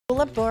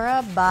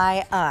Koolaburra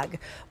by UGG.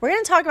 We're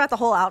going to talk about the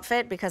whole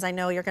outfit because I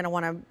know you're going to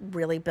want to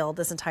really build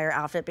this entire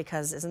outfit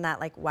because isn't that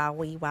like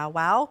wowie wow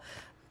wow?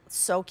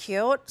 So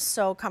cute,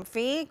 so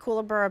comfy.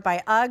 Koolaburra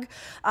by UGG.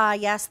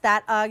 Yes,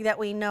 that UGG that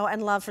we know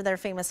and love for their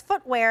famous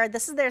footwear.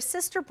 This is their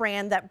sister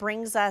brand that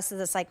brings us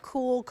this like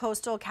cool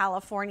coastal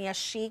California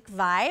chic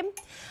vibe.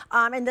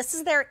 And this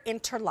is their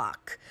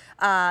interlock,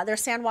 their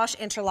Sandwash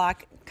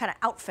Interlock kind of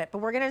outfit, but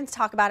we're going to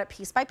talk about it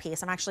piece by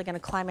piece. I'm actually going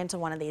to climb into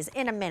one of these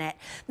in a minute.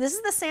 This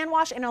is the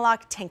Sandwash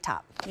Interlock tank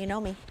top. You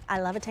know me, I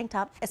love a tank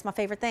top. It's my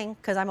favorite thing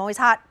because I'm always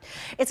hot.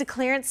 It's a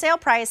clearance sale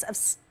price of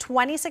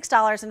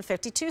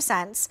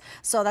 $26.52.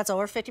 So that's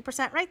over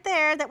 50% right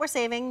there that we're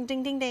saving.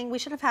 Ding, ding, ding. We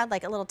should have had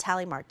like a little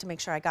tally mark to make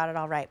sure I got it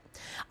all right.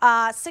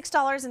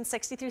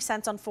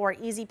 $6.63 on 4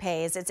 easy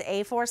pays. It's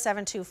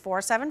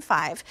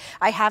A472475.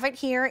 I have it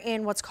here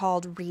in what's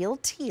called real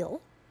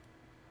teal.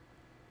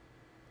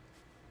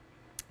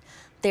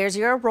 There's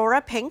your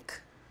Aurora pink,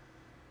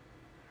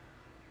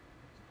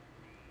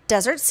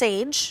 desert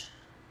sage,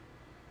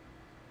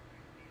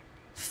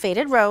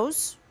 faded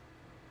rose,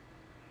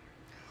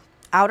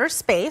 outer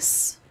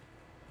space,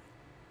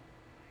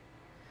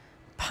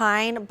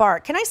 pine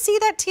bark. Can I see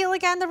that teal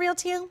again, the real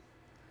teal?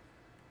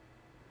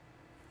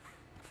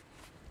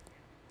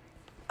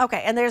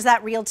 Okay, and there's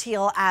that real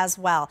teal as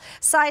well.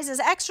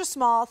 Sizes extra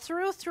small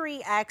through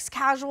 3X,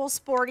 casual,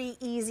 sporty,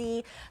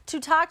 easy.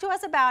 To talk to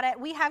us about it,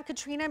 we have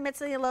Katrina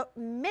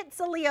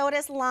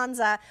Mitsaliotis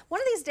Lanza.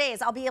 One of these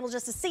days, I'll be able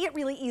just to see it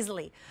really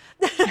easily.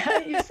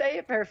 You say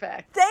it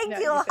perfect. Thank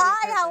you.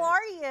 Hi, how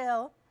are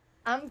you?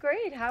 I'm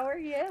great. How are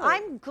you?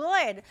 I'm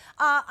good.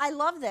 I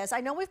love this.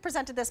 I know we've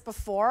presented this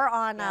before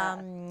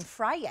on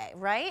Friday,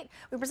 right?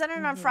 We presented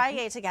it on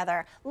Friday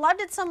together. Loved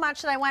it so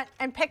much that I went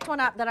and picked one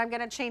up that I'm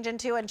going to change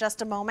into in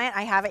just a moment.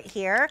 I have it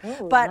here.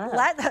 Ooh, but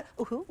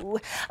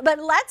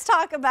let's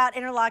talk about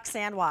interlock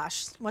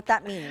sandwash, what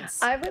that means.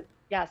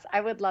 Yes,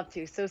 I would love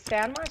to. So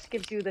sandwash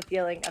gives you the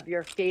feeling of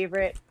your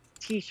favorite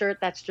t-shirt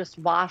that's just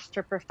washed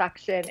to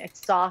perfection.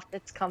 It's soft,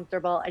 it's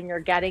comfortable, and you're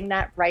getting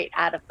that right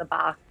out of the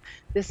box.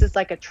 This is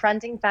like a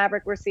trending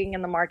fabric we're seeing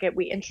in the market.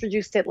 We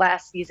introduced it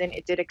last season.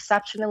 It did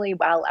exceptionally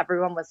well.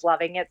 Everyone was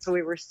loving it. So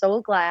we were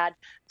so glad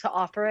to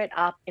offer it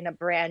up in a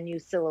brand new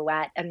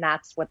silhouette. And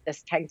that's what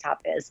this tank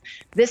top is.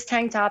 This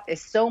tank top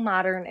is so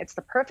modern. It's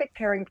the perfect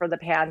pairing for the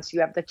pants.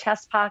 You have the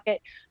chest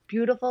pocket,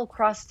 beautiful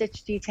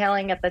cross-stitch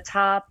detailing at the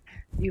top.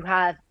 You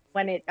have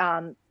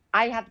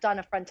I have done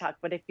a front tuck,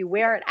 but if you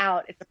wear it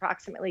out, it's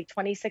approximately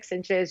 26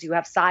 inches. You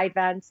have side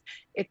vents.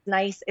 It's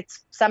nice.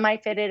 It's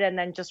semi-fitted and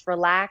then just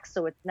relaxed.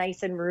 So it's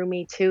nice and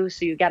roomy too.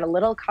 So you get a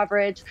little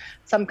coverage,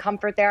 some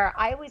comfort there.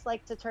 I always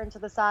like to turn to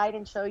the side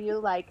and show you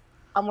like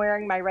I'm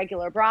wearing my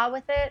regular bra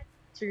with it.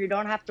 So you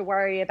don't have to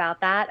worry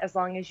about that as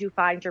long as you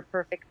find your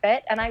perfect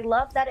fit. And I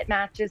love that it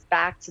matches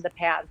back to the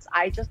pants.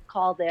 I just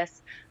call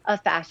this a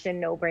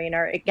fashion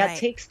no-brainer. It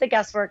takes the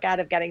guesswork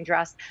out of getting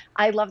dressed.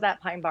 I love that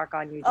pine bark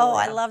on you, Julia. Oh,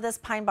 I love this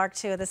pine bark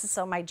too. This is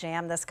so my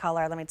jam, this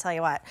color. Let me tell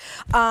you what.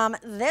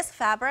 This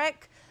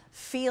fabric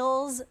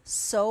feels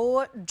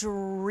so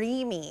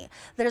dreamy.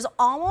 There's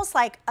almost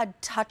like a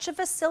touch of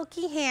a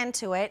silky hand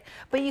to it,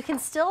 but you can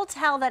still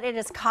tell that it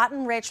is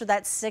cotton rich with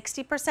that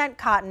 60%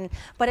 cotton,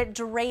 but it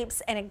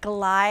drapes and it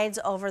glides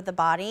over the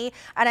body.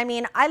 And I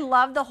mean, I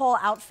love the whole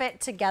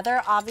outfit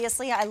together.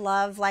 Obviously, I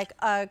love like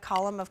a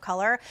column of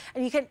color.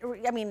 And you can,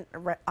 I mean,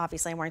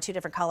 obviously I'm wearing 2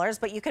 different colors,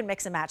 but you can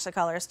mix and match the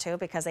colors too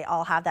because they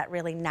all have that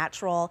really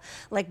natural,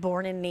 like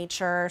born in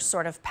nature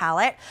sort of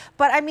palette.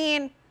 But I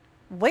mean,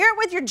 wear it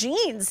with your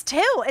jeans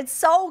too. It's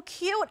so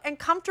cute and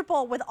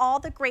comfortable with all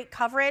the great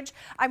coverage.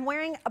 I'm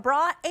wearing a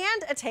bra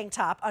and a tank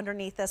top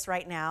underneath this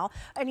right now,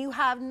 and you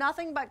have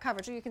nothing but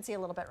coverage. You can see a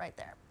little bit right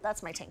there.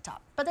 That's my tank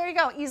top. But there you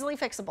go, easily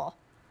fixable.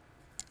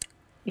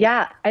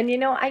 Yeah, and you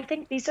know, I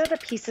think these are the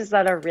pieces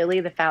that are really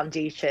the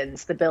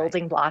foundations, the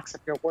building blocks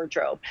of your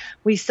wardrobe.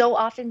 We so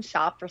often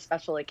shop for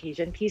special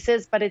occasion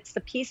pieces, but it's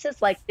the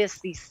pieces like this,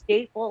 these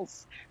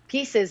staples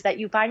pieces that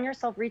you find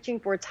yourself reaching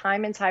for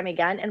time and time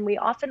again, and we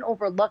often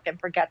overlook and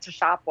forget to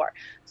shop for.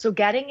 So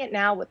getting it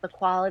now with the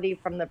quality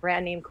from the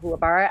brand name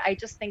Koolaburra, I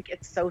just think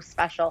it's so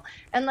special.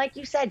 And like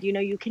you said, you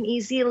know, you can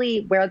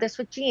easily wear this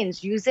with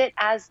jeans, use it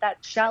as that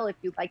shell if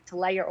you'd like to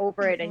layer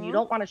over it and you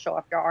don't want to show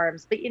off your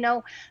arms. But you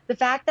know, the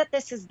fact that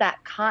this is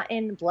that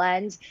cotton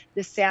blend,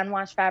 this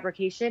sandwash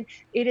fabrication,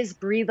 it is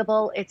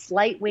breathable, it's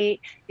lightweight,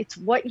 it's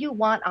what you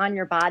want on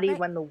your body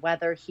when the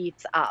weather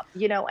heats up,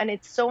 you know, and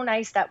it's so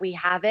nice that we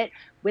have it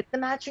with the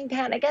matching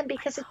pant again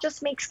because it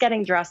just makes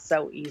getting dressed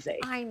so easy.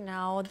 I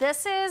know.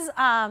 This is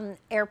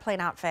airplane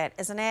outfit,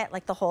 isn't it?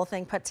 Like the whole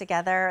thing put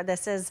together.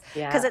 This is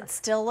because it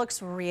still looks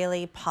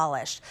really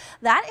polished.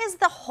 That is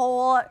the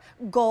whole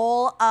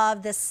goal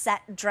of the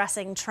set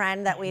dressing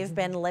trend that we've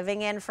been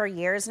living in for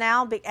years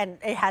now, and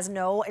it has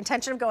no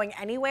intention of going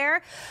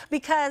anywhere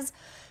because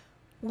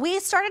we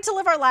started to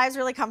live our lives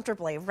really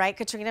comfortably, right,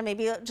 Katrina?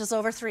 Maybe just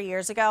over 3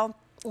 years ago.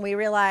 We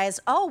realized,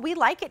 oh, we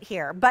like it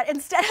here. But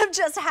instead of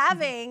just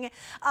having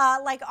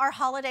like our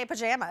holiday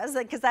pajamas,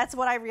 because that's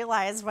what I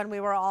realized when we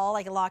were all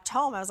like locked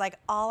home. I was like,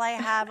 all I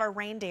have are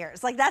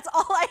reindeers. Like that's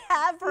all I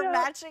have for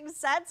matching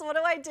sets. What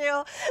do I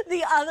do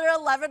the other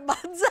 11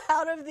 months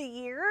out of the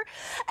year?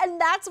 And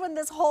that's when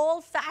this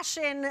whole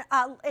fashion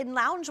in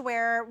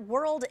loungewear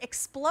world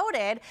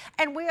exploded,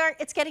 and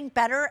it's getting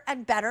better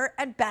and better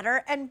and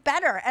better and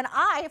better. And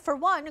I, for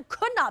one,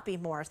 could not be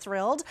more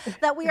thrilled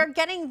that we are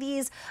getting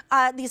these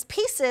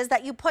pieces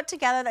that you put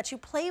together, that you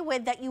play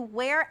with, that you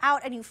wear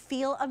out and you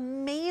feel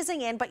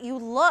amazing in, but you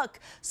look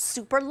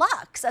super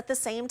luxe at the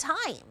same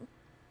time.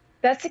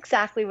 That's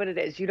exactly what it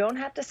is. You don't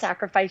have to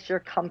sacrifice your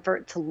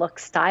comfort to look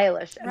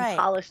stylish and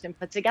polished and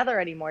put together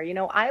anymore. You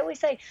know, I always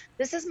say,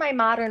 this is my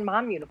modern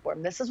mom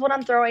uniform. This is what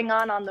I'm throwing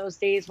on those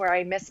days where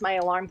I miss my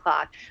alarm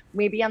clock.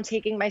 Maybe I'm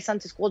taking my son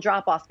to school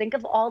drop off. Think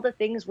of all the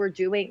things we're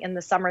doing in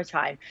the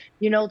summertime.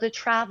 You know, the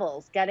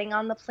travels, getting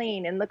on the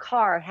plane, in the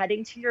car,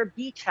 heading to your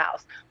beach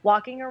house,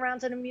 walking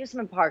around an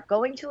amusement park,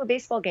 going to a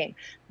baseball game.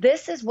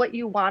 This is what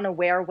you want to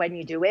wear when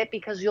you do it,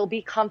 because you'll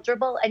be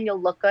comfortable and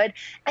you'll look good,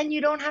 and you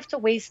don't have to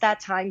waste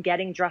that time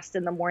getting dressed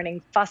in the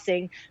morning,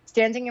 fussing,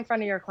 standing in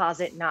front of your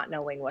closet, not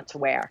knowing what to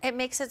wear. It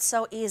makes it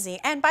so easy.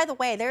 And by the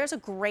way, there's a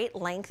great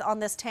length on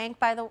this tank,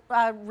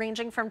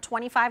 ranging from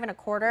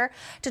 25¼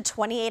 to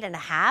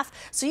 28½.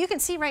 So you can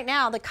see right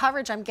now the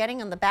coverage I'm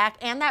getting on the back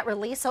and that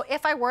release. So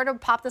if I were to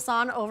pop this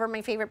on over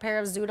my favorite pair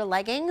of Zuda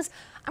leggings,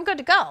 I'm good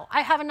to go.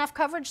 I have enough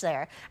coverage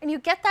there. And you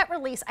get that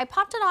release. I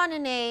popped it on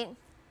in a,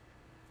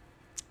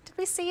 did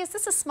we see, is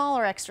this a small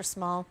or extra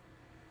small?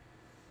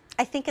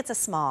 I think it's a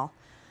small.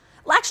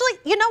 Well, actually,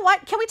 you know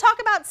what? Can we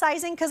talk about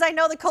sizing? Because I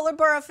know the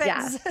Koolaburra fits.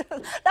 Yes.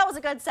 That was a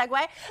good segue.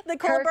 The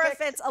Koolaburra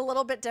fits a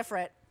little bit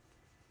different.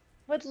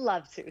 Would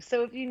love to.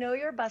 So if you know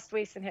your bust,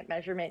 waist, and hip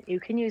measurement, you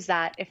can use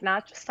that. If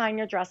not, just find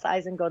your dress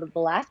size and go to the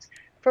left.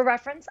 For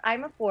reference,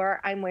 I'm a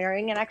 4. I'm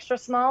wearing an extra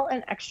small,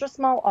 and extra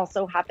small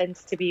also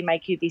happens to be my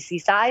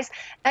QVC size.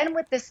 And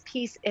with this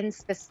piece in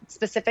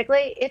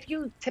specifically, if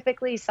you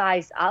typically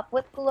size up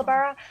with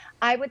Koolaburra,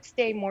 I would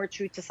stay more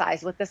true to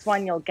size. With this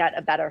one, you'll get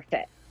a better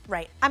fit.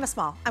 Right. I'm a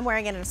small. I'm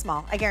wearing it in a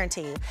small. I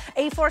guarantee you.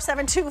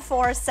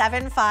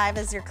 8472475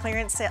 is your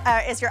clearance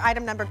is your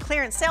item number.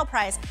 Clearance sale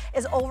price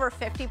is over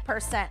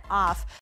 50% off.